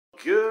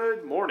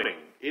Good morning.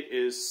 It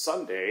is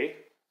Sunday,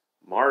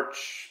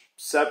 March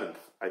 7th,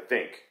 I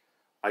think.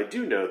 I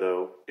do know,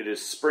 though, it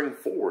is spring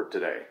forward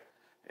today.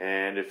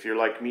 And if you're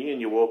like me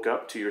and you woke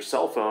up to your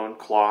cell phone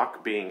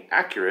clock being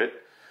accurate,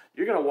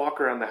 you're going to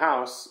walk around the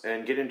house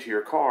and get into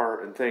your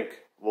car and think,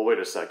 well, wait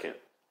a second,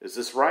 is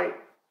this right?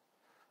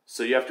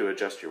 So you have to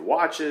adjust your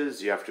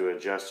watches, you have to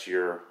adjust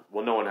your,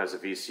 well, no one has a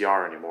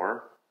VCR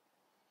anymore.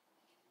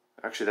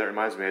 Actually, that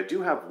reminds me, I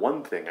do have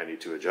one thing I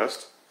need to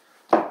adjust.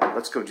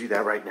 Let's go do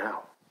that right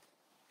now.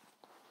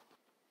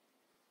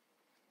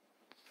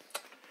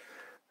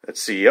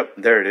 Let's see, yep,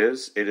 there it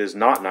is. It is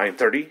not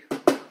 9:30.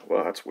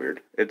 Well, that's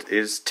weird. It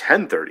is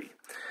 10:30.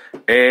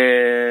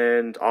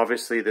 And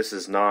obviously this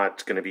is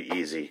not going to be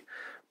easy.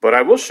 But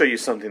I will show you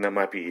something that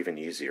might be even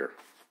easier.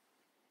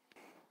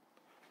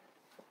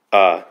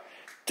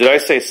 Did I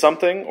say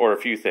something or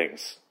a few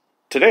things?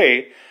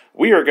 Today,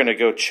 we are going to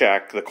go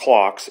check the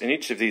clocks in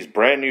each of these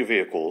brand new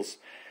vehicles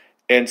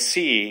and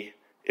see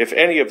if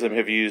any of them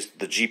have used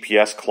the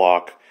GPS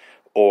clock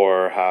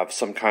or have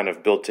some kind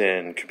of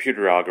built-in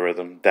computer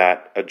algorithm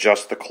that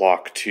adjusts the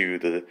clock to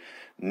the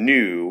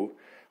new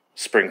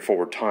spring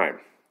forward time.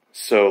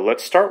 So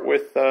let's start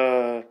with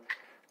the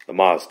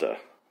Mazda,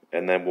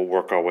 and then we'll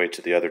work our way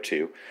to the other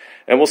two.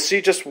 And we'll see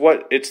just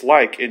what it's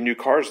like in new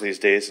cars these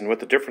days and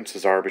what the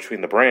differences are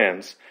between the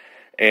brands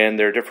and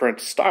their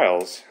different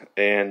styles.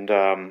 And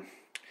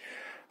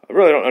I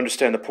really don't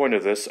understand the point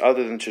of this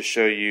other than to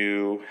show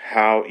you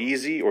how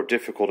easy or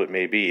difficult it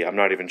may be. I'm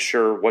not even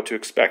sure what to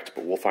expect,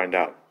 but we'll find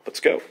out. Let's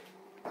go.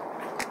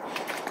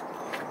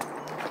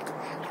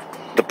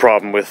 The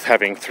problem with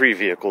having three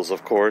vehicles,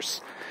 of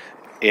course,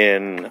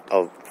 in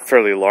a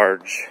fairly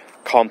large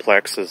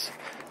complex is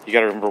you got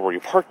to remember where you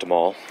parked them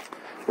all.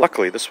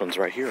 Luckily, this one's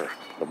right here,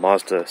 the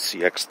Mazda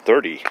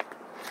CX-30.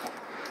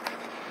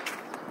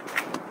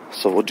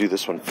 So we'll do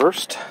this one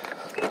first.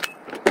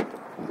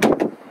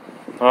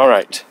 All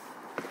right.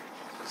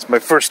 It's my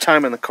first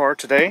time in the car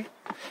today,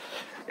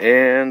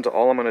 and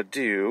all I'm going to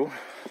do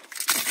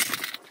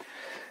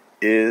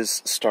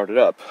is start it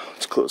up.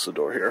 Let's close the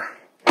door here.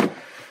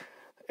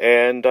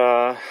 And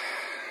let's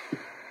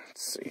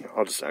see,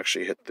 I'll just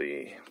actually hit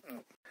the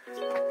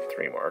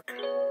 3 mark.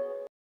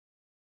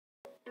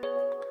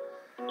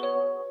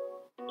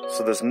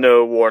 So there's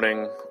no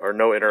warning or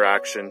no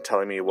interaction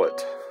telling me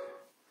what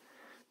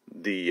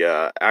the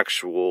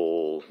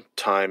actual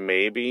time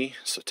may be.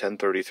 So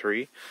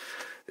 10:33.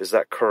 Is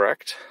that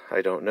correct?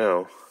 I don't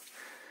know.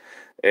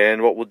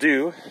 And what we'll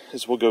do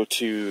is we'll go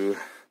to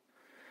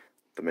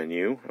the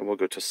menu and we'll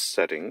go to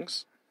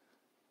settings.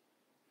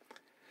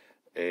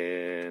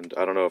 And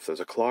I don't know if there's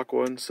a clock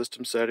one,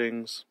 system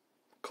settings,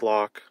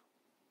 clock.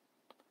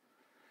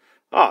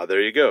 Ah,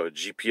 there you go,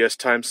 GPS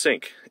time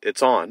sync.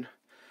 It's on.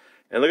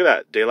 And look at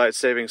that, daylight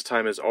savings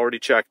time is already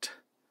checked.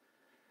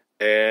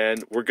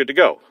 And we're good to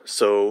go.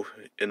 So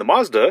in the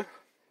Mazda,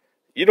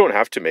 you don't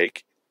have to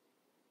make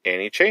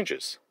any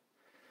changes.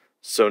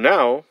 So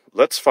now,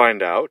 let's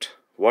find out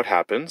what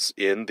happens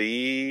in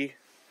the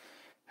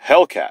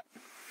Hellcat.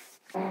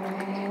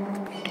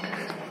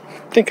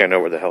 I think I know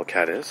where the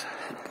Hellcat is.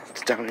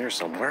 It's down here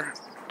somewhere.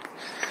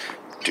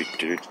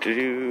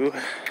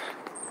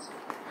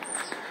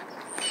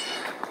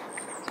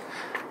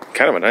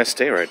 Kind of a nice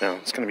day right now.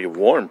 It's going to be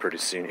warm pretty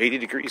soon. 80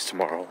 degrees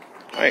tomorrow.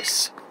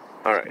 Nice.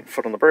 Alright,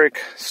 foot on the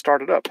brake.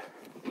 Start it up.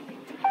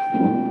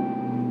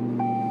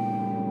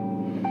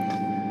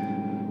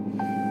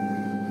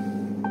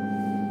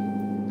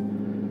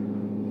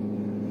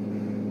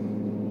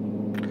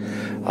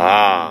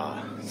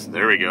 Ah, so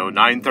there we go,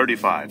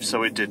 9:35,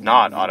 so it did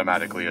not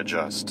automatically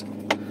adjust.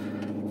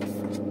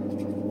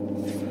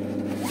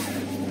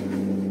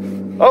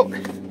 Oh,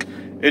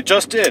 it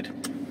just did.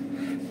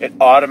 It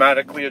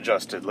automatically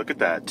adjusted, look at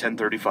that,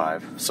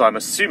 10:35. So I'm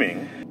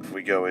assuming if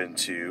we go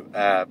into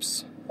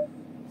apps,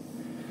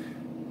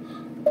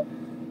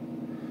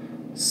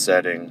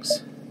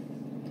 settings,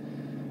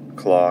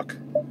 clock,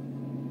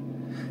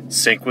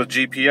 sync with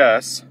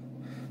GPS,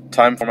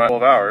 time format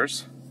 12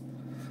 hours,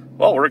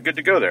 well, we're good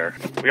to go there.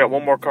 We got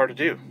one more car to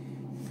do.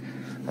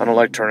 I don't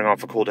like turning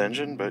off a cold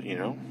engine, but, you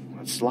know,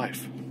 that's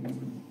life.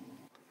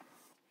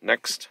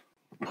 Next.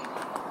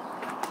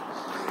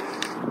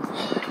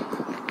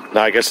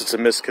 Now, I guess it's a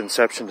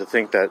misconception to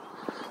think that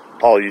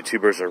all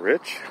YouTubers are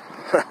rich.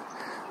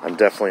 I'm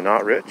definitely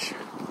not rich,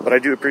 but I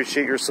do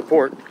appreciate your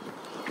support.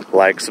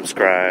 Like,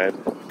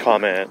 subscribe,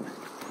 comment,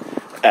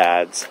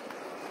 ads,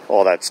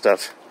 all that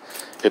stuff.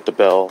 Hit the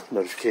bell,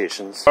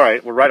 notifications. All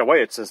right, well, right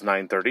away it says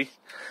 9:30.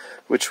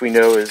 Which we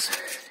know is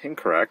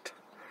incorrect.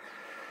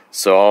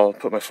 So I'll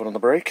put my foot on the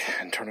brake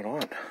and turn it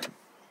on.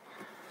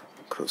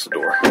 Close the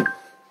door.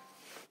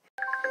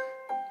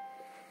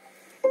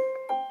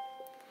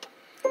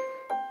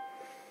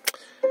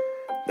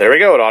 There we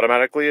go, it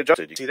automatically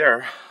adjusted. You see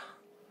there,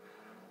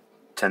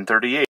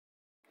 10:38.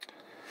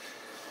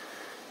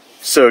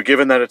 So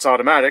given that it's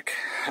automatic,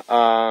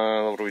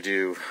 what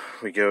do?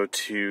 We go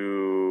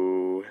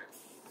to...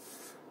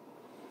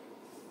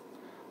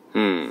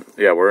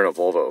 Yeah, we're in a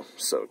Volvo,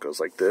 so it goes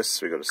like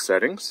this. We go to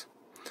settings,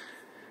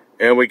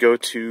 And we go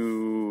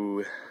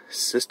to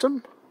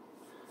System,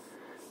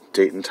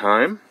 Date and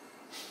Time,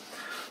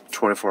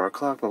 24-hour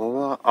clock, blah, blah,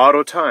 blah.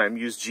 Auto Time,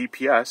 use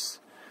GPS.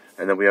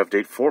 And then we have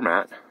Date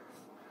Format,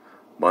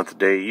 month,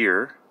 day,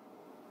 year.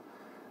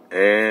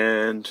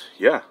 And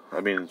yeah,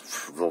 I mean,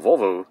 the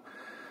Volvo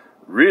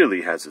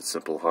really has it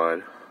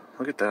simplified.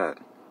 Look at that.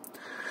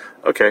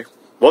 Okay,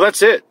 well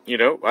that's it. You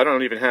know, I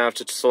don't even have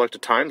to select a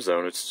time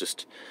zone. It's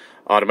just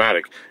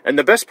automatic. And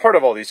the best part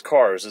of all these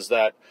cars is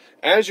that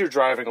as you're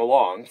driving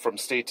along from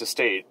state to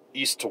state,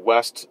 east to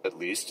west at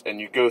least, and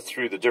you go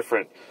through the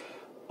different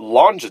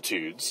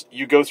longitudes,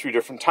 you go through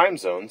different time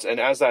zones, and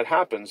as that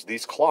happens,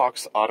 these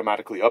clocks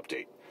automatically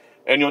update.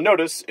 And you'll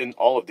notice in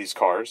all of these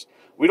cars,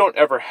 we don't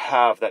ever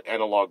have that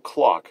analog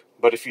clock.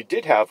 But if you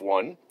did have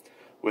one,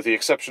 with the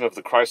exception of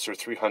the Chrysler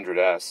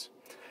 300S,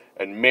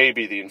 and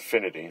maybe the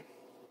Infiniti,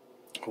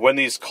 when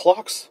these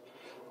clocks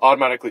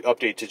automatically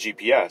update to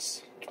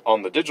GPS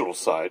on the digital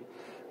side,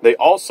 they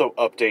also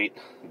update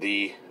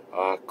the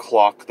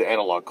clock, the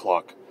analog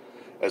clock,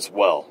 as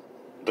well.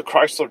 The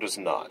Chrysler does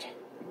not.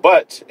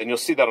 But, and you'll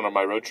see that on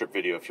my road trip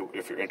video if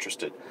you're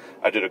interested,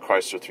 I did a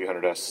Chrysler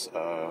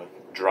 300S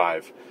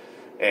drive,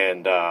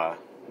 and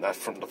that's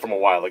from a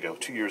while ago,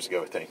 2 years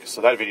ago, I think.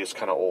 So that video is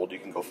kind of old. You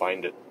can go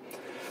find it.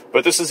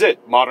 But this is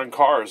it. Modern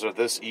cars are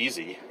this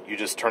easy. You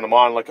just turn them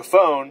on like a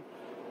phone,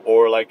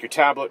 or like your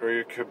tablet or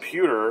your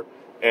computer,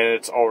 and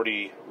it's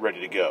already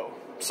ready to go.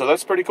 So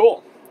that's pretty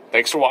cool.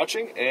 Thanks for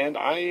watching, and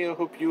I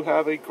hope you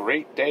have a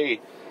great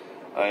day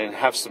and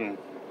have some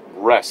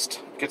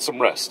rest. Get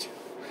some rest.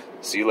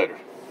 See you later.